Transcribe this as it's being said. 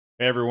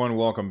Hey everyone,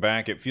 welcome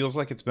back. It feels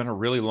like it's been a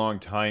really long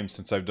time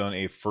since I've done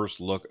a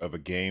first look of a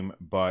game,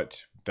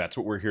 but that's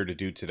what we're here to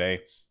do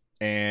today.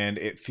 And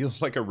it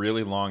feels like a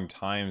really long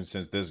time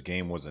since this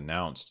game was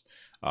announced.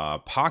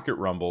 Pocket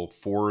Rumble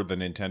for the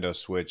Nintendo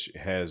Switch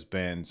has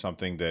been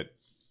something that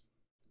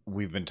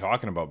we've been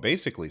talking about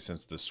basically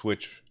since the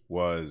Switch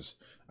was,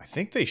 I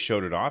think they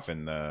showed it off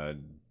in the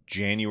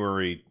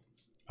January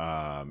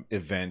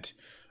event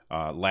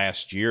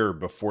last year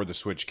before the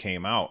Switch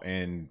came out,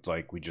 and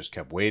like we just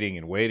kept waiting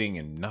and waiting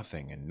and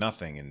nothing and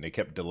nothing, and they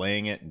kept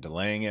delaying it and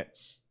delaying it.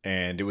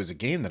 And it was a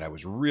game that I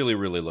was really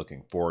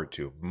looking forward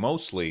to,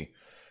 mostly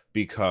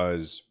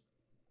because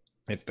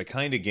it's the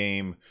kind of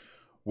game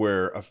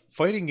where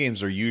fighting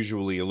games are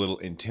usually a little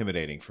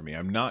intimidating for me.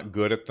 I'm not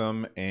good at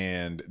them,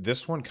 and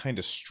this one kind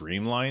of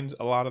streamlines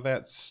a lot of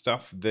that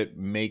stuff that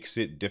makes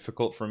it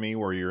difficult for me,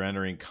 where you're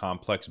entering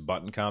complex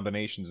button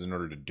combinations in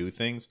order to do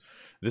things.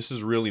 This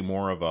is really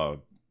more of a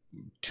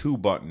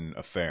two-button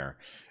affair,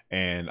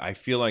 and I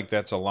feel like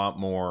that's a lot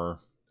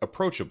more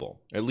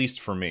approachable, at least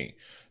for me.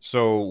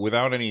 So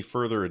without any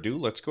further ado,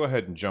 let's go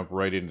ahead and jump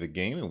right into the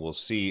game, and we'll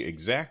see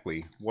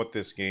exactly what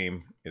this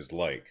game is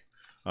like.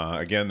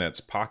 Again, that's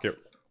Pocket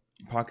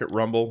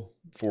Rumble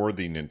for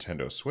the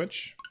Nintendo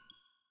Switch.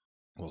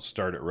 We'll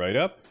start it right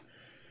up,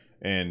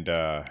 and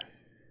we'll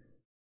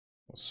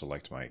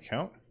select my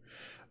account.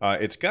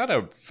 It's got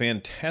a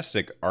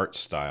fantastic art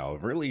style,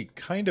 really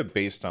kind of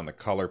based on the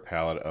color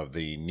palette of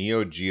the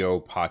Neo Geo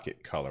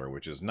Pocket Color,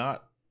 which is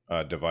not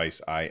a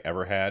device I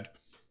ever had,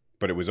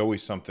 but it was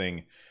always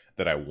something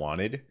that I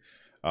wanted.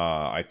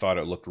 I thought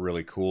it looked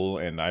really cool,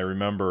 and I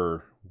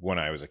remember when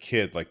I was a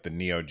kid, like the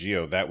Neo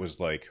Geo, that was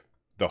like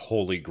the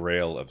holy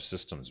grail of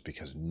systems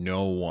because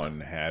no one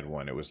had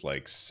one. It was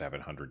like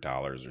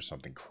 $700 or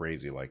something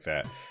crazy like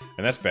that,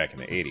 and that's back in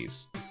the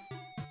 80s.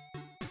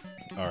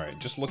 Alright,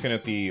 just looking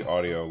at the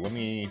audio, let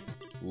me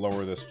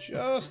lower this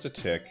just a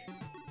tick.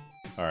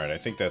 Alright, I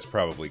think that's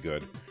probably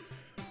good.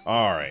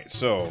 Alright,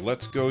 so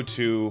let's go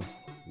to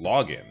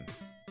login.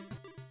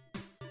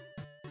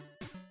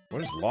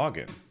 What is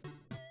login?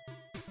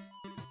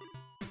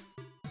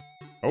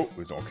 Oh,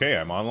 it's okay,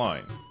 I'm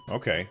online.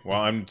 Okay, well,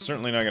 I'm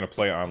certainly not going to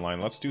play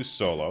online. Let's do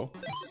solo.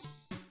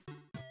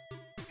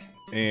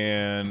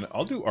 And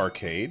I'll do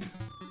arcade.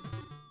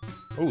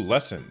 Oh,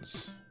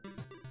 lessons.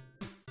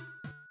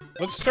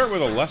 Let's start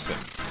with a lesson.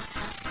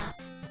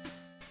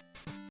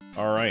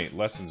 Alright,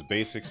 lessons,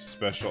 basics,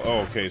 special. Oh,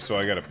 okay, so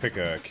I gotta pick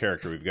a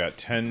character. We've got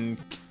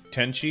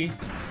Tenchi,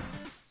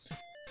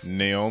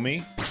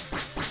 Naomi,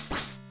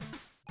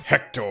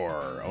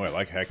 Hector. Oh, I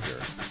like Hector.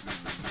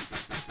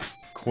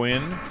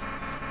 Quinn,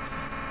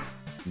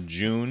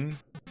 June,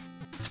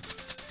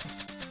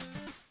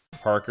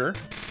 Parker,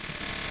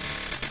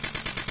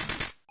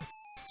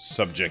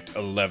 Subject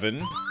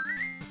 11,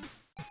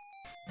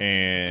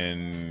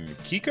 and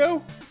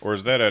Kiko? Or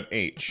is that an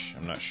H?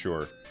 I'm not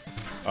sure.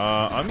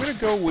 I'm gonna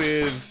go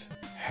with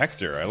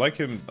Hector. I like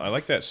him. I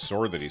like that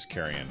sword that he's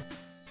carrying.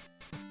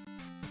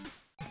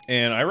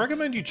 And I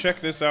recommend you check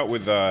this out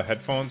with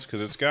headphones, because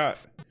it's got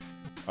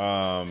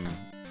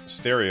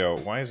stereo.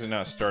 Why is it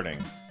not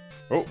starting?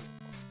 Oh.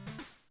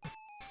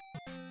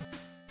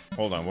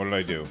 Hold on, what did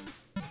I do?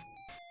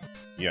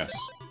 Yes.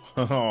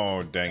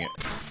 Oh, dang it.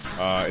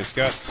 It's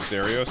got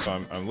stereo,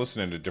 so I'm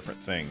listening to different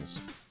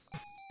things.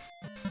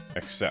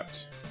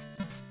 Accept.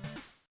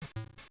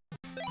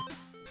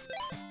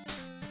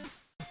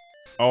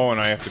 Oh,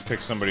 and I have to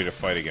pick somebody to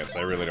fight against.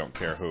 I really don't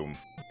care whom.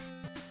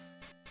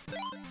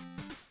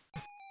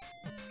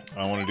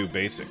 I want to do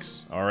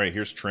basics. Alright,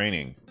 here's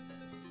training.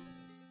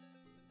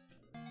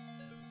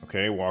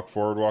 Okay, walk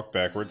forward, walk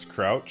backwards,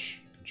 crouch,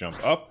 jump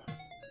up,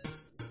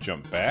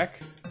 jump back,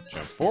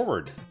 jump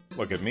forward.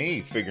 Look at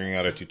me figuring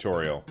out a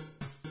tutorial.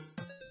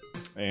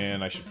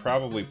 And I should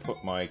probably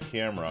put my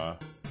camera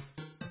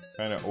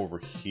kind of over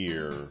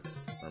here,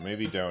 or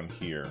maybe down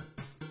here.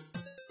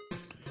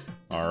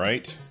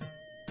 Alright.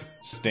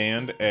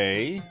 Stand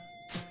A,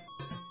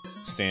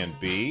 stand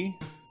B,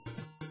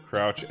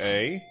 crouch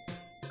A,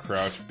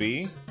 crouch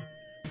B,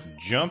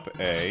 jump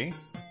A,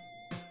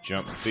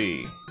 jump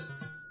B.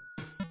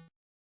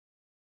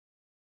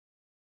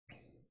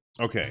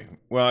 Okay,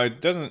 well,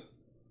 it doesn't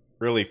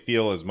really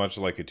feel as much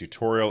like a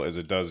tutorial as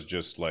it does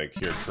just like,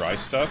 here, try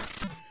stuff.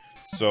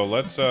 So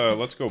let's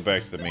go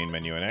back to the main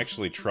menu and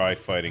actually try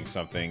fighting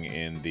something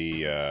in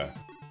the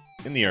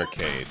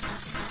arcade.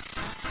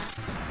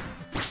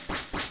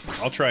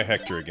 I'll try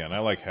Hector again. I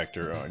like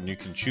Hector. And you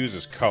can choose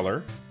his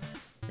color.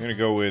 I'm gonna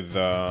go with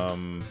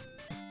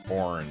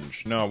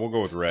orange. No, we'll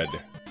go with red.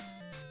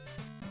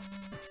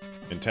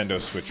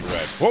 Nintendo Switch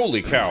red.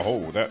 Holy cow!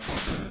 Oh, that.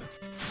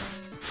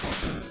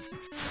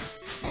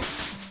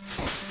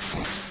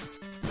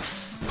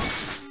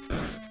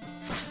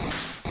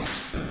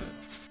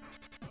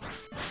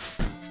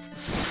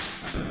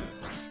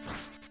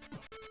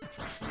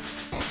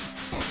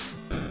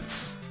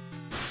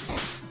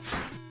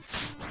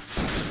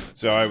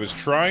 So I was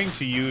trying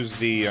to use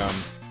the,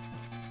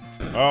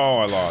 oh,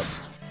 I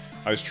lost.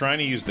 I was trying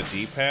to use the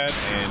D-pad,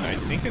 and I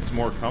think it's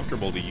more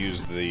comfortable to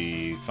use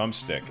the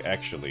thumbstick,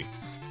 actually.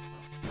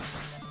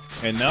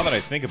 And now that I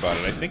think about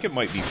it, I think it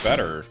might be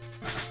better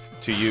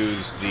to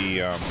use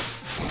the,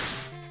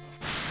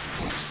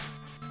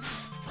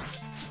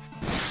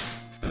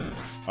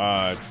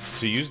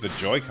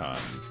 Joy-Con,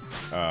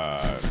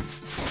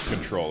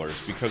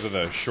 controllers because of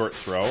the short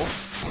throw.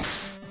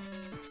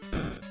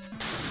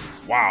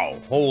 Wow,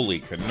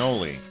 holy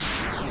cannoli.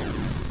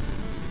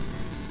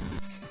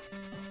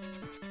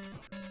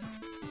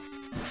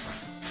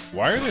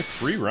 Why are there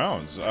 3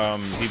 rounds?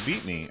 He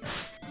beat me.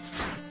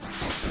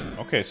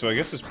 Okay, so I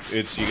guess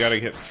it's you gotta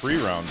hit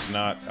 3 rounds,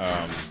 not,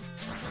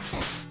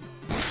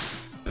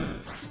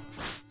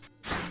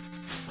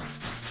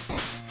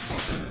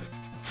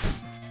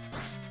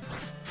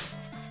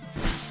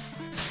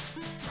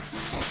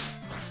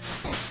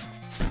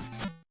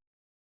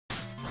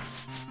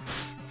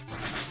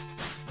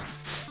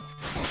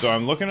 So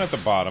I'm looking at the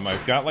bottom.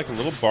 I've got like a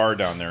little bar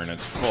down there and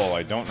it's full.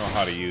 I don't know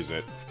how to use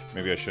it.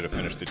 Maybe I should have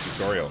finished the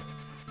tutorial.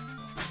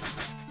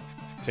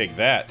 Take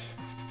that,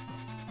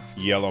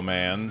 yellow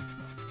man.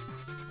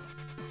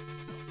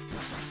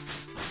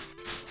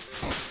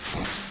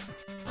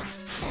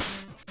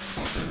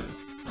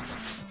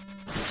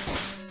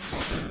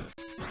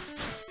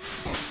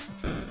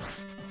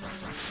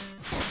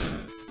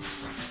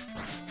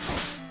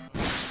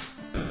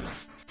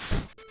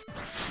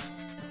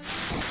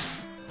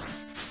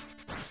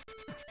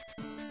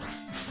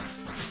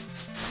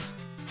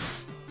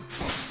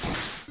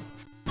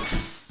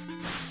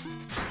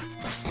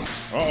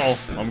 Uh-oh,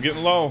 I'm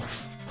getting low.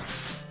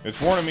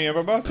 It's warning me I'm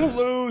about to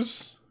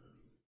lose.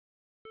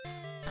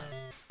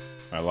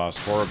 I lost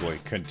horribly.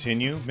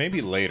 Continue?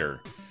 Maybe later.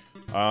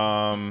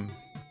 Oh,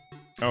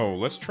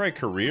 let's try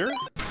career?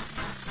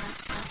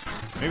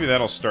 Maybe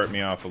that'll start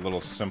me off a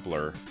little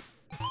simpler.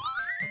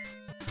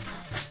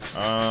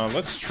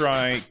 Let's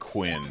try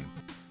Quinn.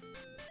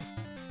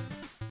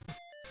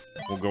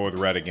 We'll go with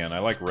red again. I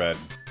like red.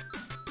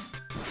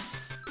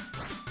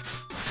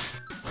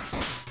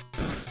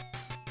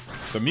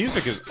 The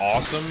music is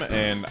awesome,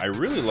 and I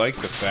really like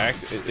the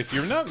fact, if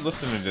you're not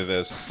listening to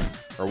this,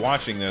 or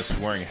watching this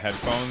wearing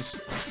headphones,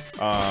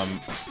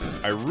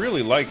 I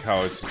really like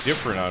how it's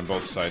different on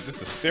both sides.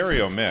 It's a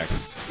stereo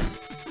mix.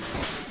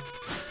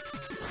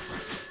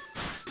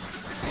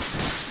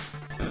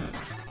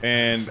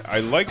 And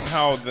I like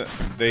how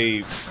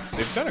they've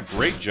done a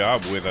great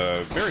job with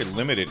a very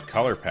limited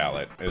color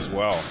palette as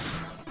well.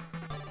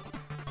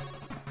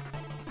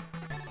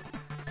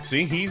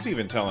 See, he's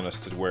even telling us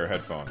to wear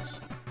headphones.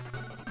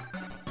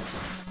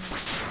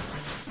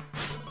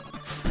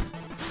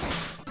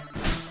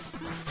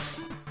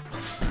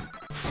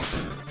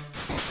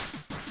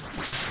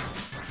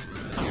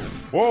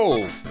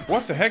 Whoa!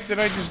 What the heck did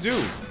I just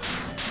do?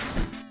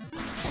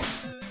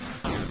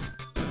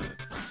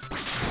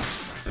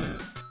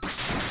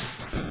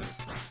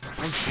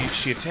 Oh,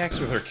 she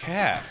attacks with her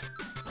cat.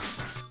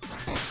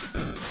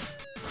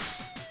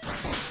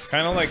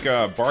 Kind of like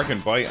bark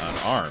and bite on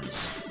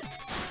arms.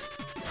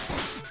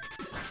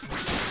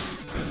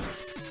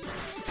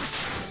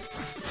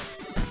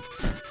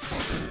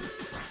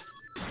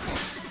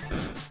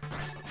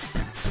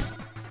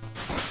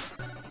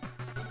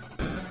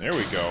 There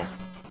we go.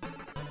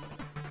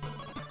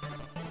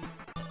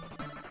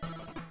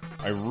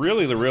 I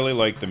really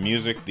like the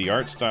music. The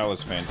art style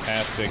is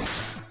fantastic.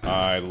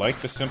 I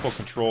like the simple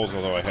controls,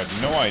 although I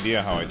have no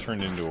idea how I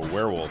turned into a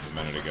werewolf a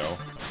minute ago.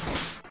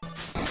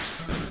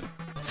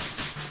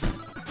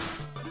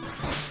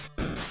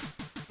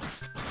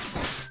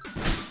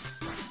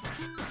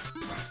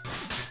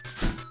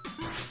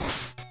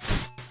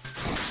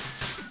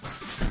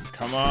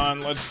 Come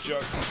on, let's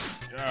jug.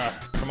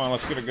 Come on,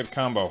 let's get a good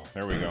combo.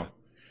 There we go.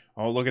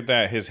 Oh, look at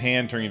that. His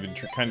hand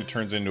kind of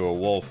turns into a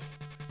wolf.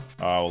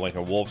 Like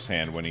a wolf's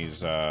hand when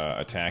he's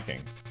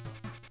attacking.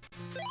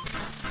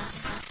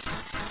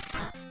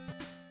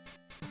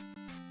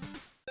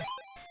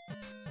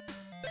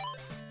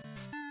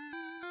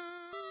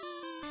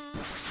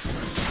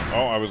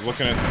 Oh, I was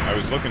looking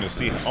to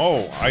see.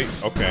 Oh,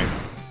 okay.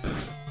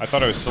 I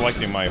thought I was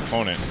selecting my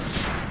opponent.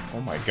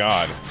 Oh my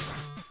god.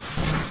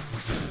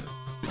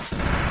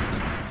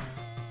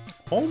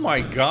 Oh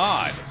my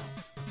god.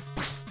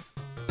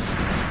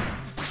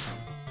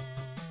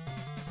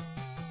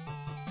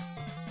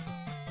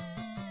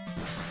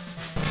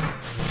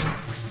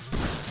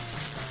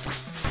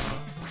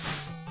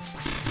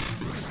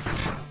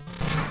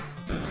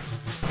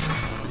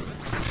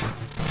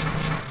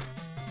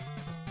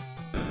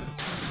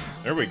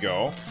 There we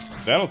go.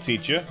 That'll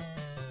teach you.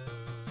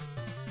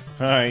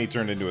 He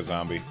turned into a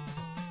zombie.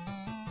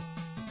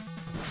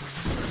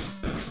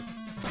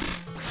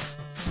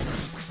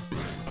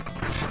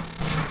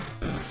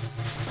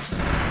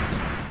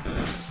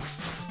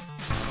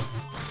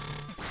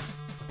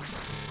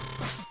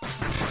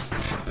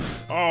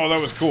 Oh, that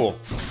was cool.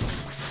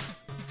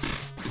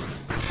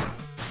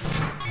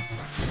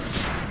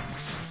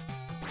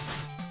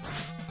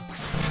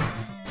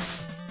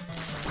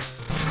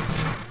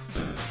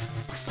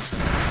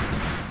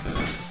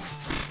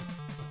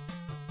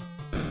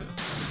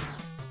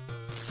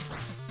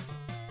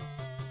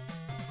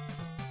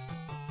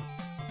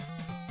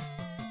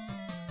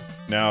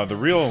 Now, the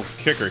real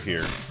kicker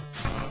here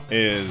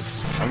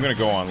is I'm going to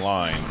go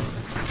online,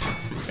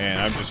 and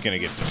I'm just going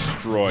to get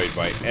destroyed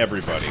by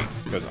everybody,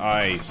 because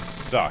I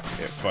suck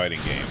at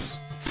fighting games.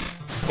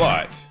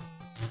 But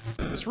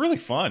it's really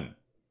fun.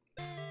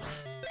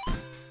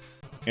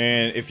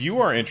 And if you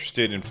are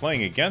interested in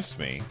playing against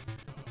me,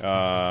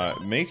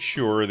 make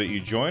sure that you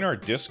join our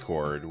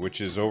Discord,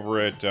 which is over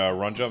at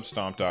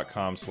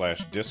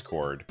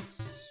runjumpstomp.com/discord.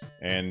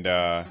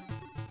 And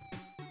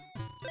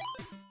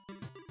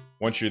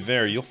once you're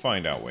there, you'll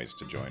find out ways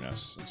to join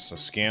us. So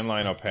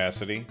scanline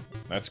opacity,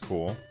 that's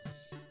cool.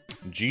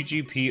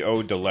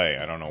 GGPO delay,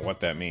 I don't know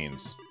what that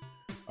means.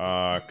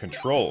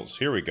 Controls,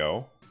 here we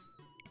go.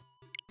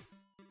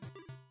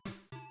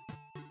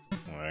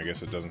 I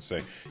guess it doesn't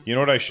say. You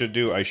know what I should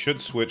do? I should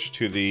switch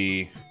to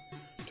the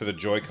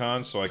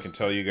Joy-Cons so I can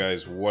tell you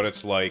guys what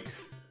it's like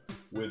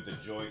with the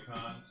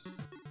Joy-Cons.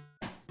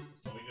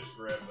 Let me just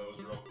grab those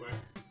real quick.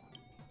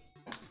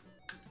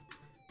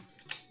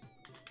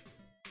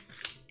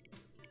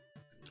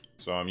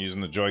 So I'm using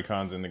the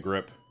Joy-Cons in the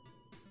grip.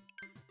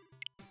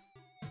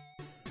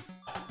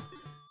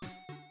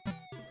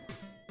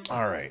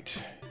 Alright.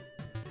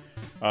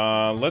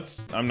 I'm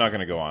not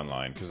gonna go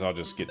online, because I'll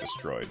just get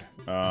destroyed.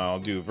 I'll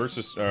do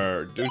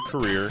do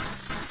career.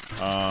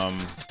 We're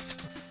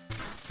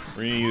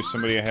gonna use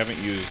somebody I haven't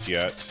used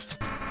yet.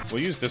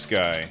 We'll use this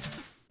guy,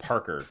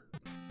 Parker.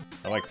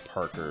 I like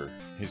Parker.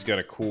 He's got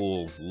a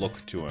cool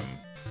look to him.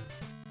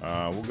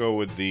 We'll go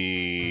with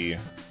the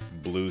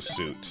blue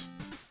suit.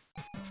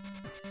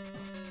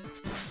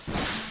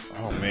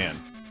 Oh,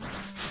 man.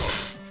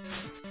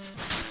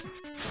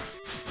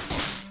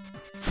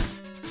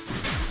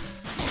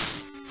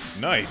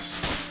 Nice.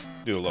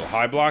 Do a little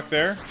high block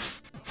there.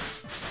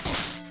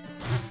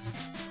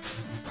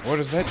 What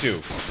does that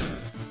do?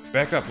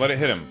 Back up, let it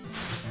hit him.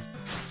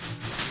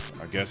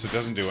 I guess it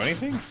doesn't do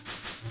anything?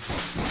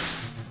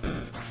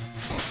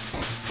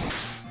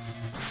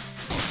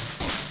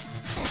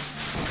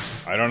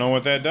 I don't know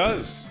what that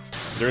does.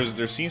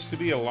 There seems to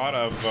be a lot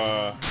of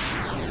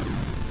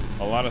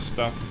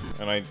stuff,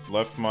 and I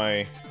left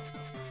my...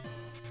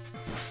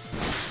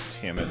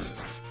 Damn it.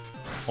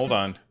 Hold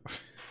on.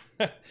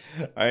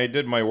 I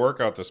did my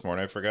workout this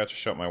morning. I forgot to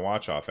shut my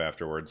watch off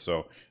afterwards,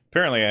 so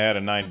apparently I had a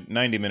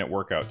 90-minute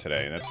workout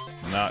today. That's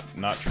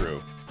not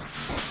true.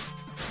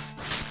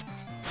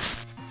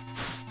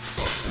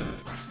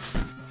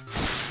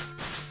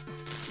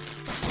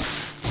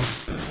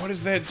 What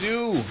does that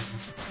do?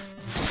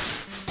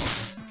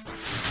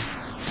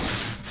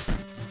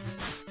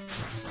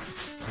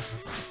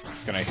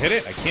 Can I hit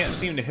it? I can't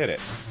seem to hit it.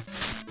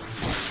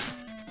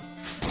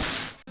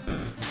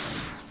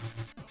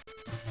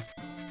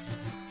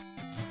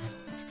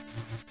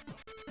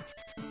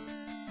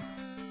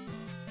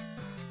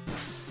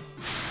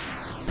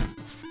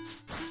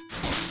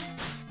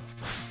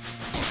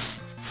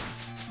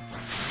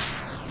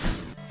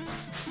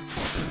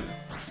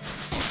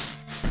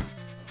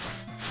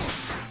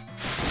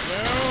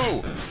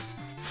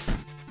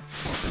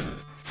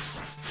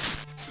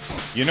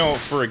 You know,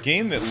 for a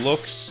game that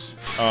looks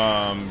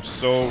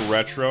so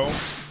retro,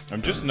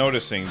 I'm just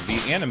noticing the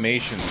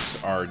animations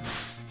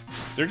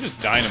they're just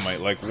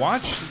dynamite. Like,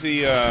 watch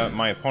the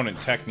my opponent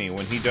Techni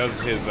when he does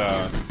his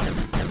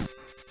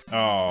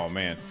oh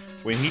man,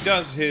 when he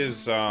does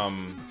his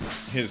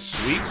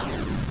sweep,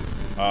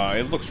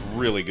 it looks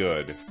really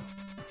good.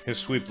 His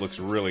sweep looks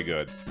really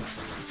good.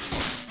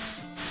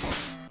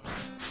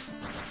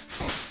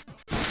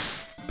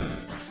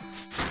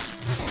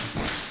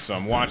 So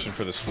I'm watching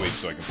for the sweep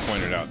so I can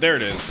point it out. There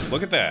it is.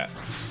 Look at that.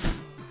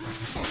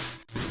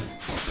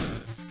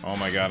 Oh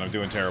my god, I'm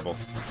doing terrible.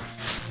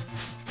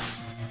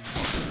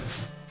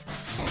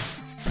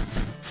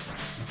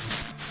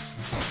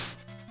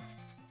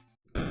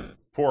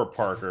 Poor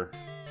Parker.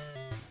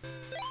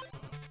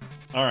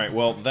 Alright,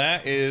 well,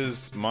 that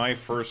is my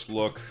first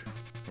look.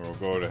 We'll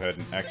go ahead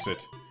and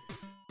exit.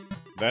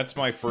 That's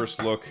my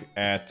first look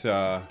at,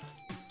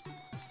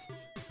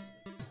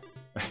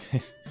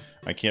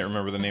 I can't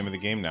remember the name of the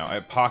game now.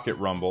 At Pocket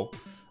Rumble.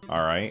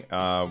 Alright.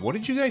 What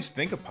did you guys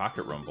think of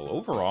Pocket Rumble?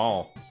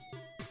 Overall,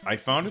 I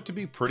found it to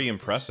be pretty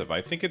impressive. I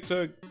think it's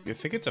a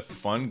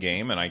fun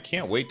game, and I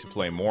can't wait to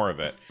play more of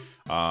it.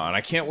 And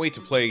I can't wait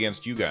to play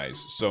against you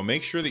guys. So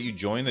make sure that you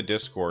join the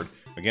Discord.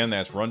 Again,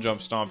 that's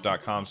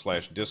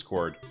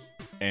runjumpstomp.com/discord.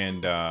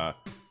 And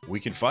we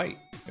can fight.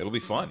 It'll be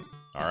fun.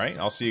 Alright?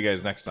 I'll see you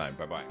guys next time.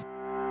 Bye-bye.